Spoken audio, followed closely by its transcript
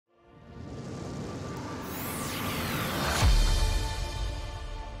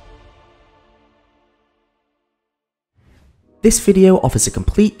This video offers a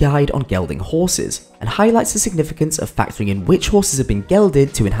complete guide on gelding horses and highlights the significance of factoring in which horses have been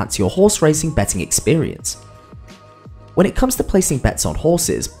gelded to enhance your horse racing betting experience. When it comes to placing bets on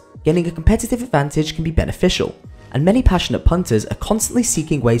horses, gaining a competitive advantage can be beneficial, and many passionate punters are constantly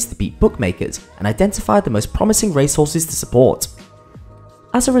seeking ways to beat bookmakers and identify the most promising racehorses to support.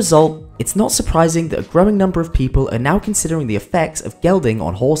 As a result, it's not surprising that a growing number of people are now considering the effects of gelding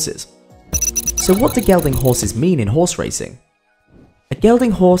on horses. So what do gelding horses mean in horse racing? A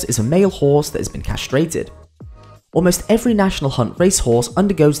gelding horse is a male horse that has been castrated. Almost every national hunt racehorse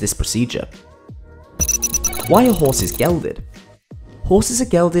undergoes this procedure. Why are horses gelded? Horses are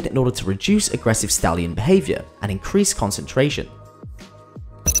gelded in order to reduce aggressive stallion behaviour and increase concentration.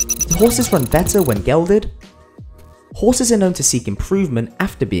 Do horses run better when gelded? Horses are known to seek improvement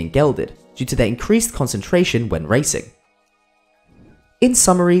after being gelded due to their increased concentration when racing. In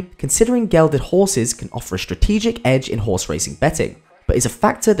summary, considering gelded horses can offer a strategic edge in horse racing betting, but is a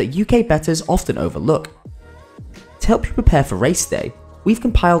factor that UK bettors often overlook. To help you prepare for race day, we've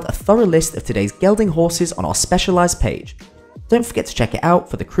compiled a thorough list of today's gelding horses on our specialised page. Don't forget to check it out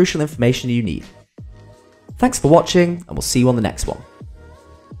for the crucial information you need. Thanks for watching, and we'll see you on the next one.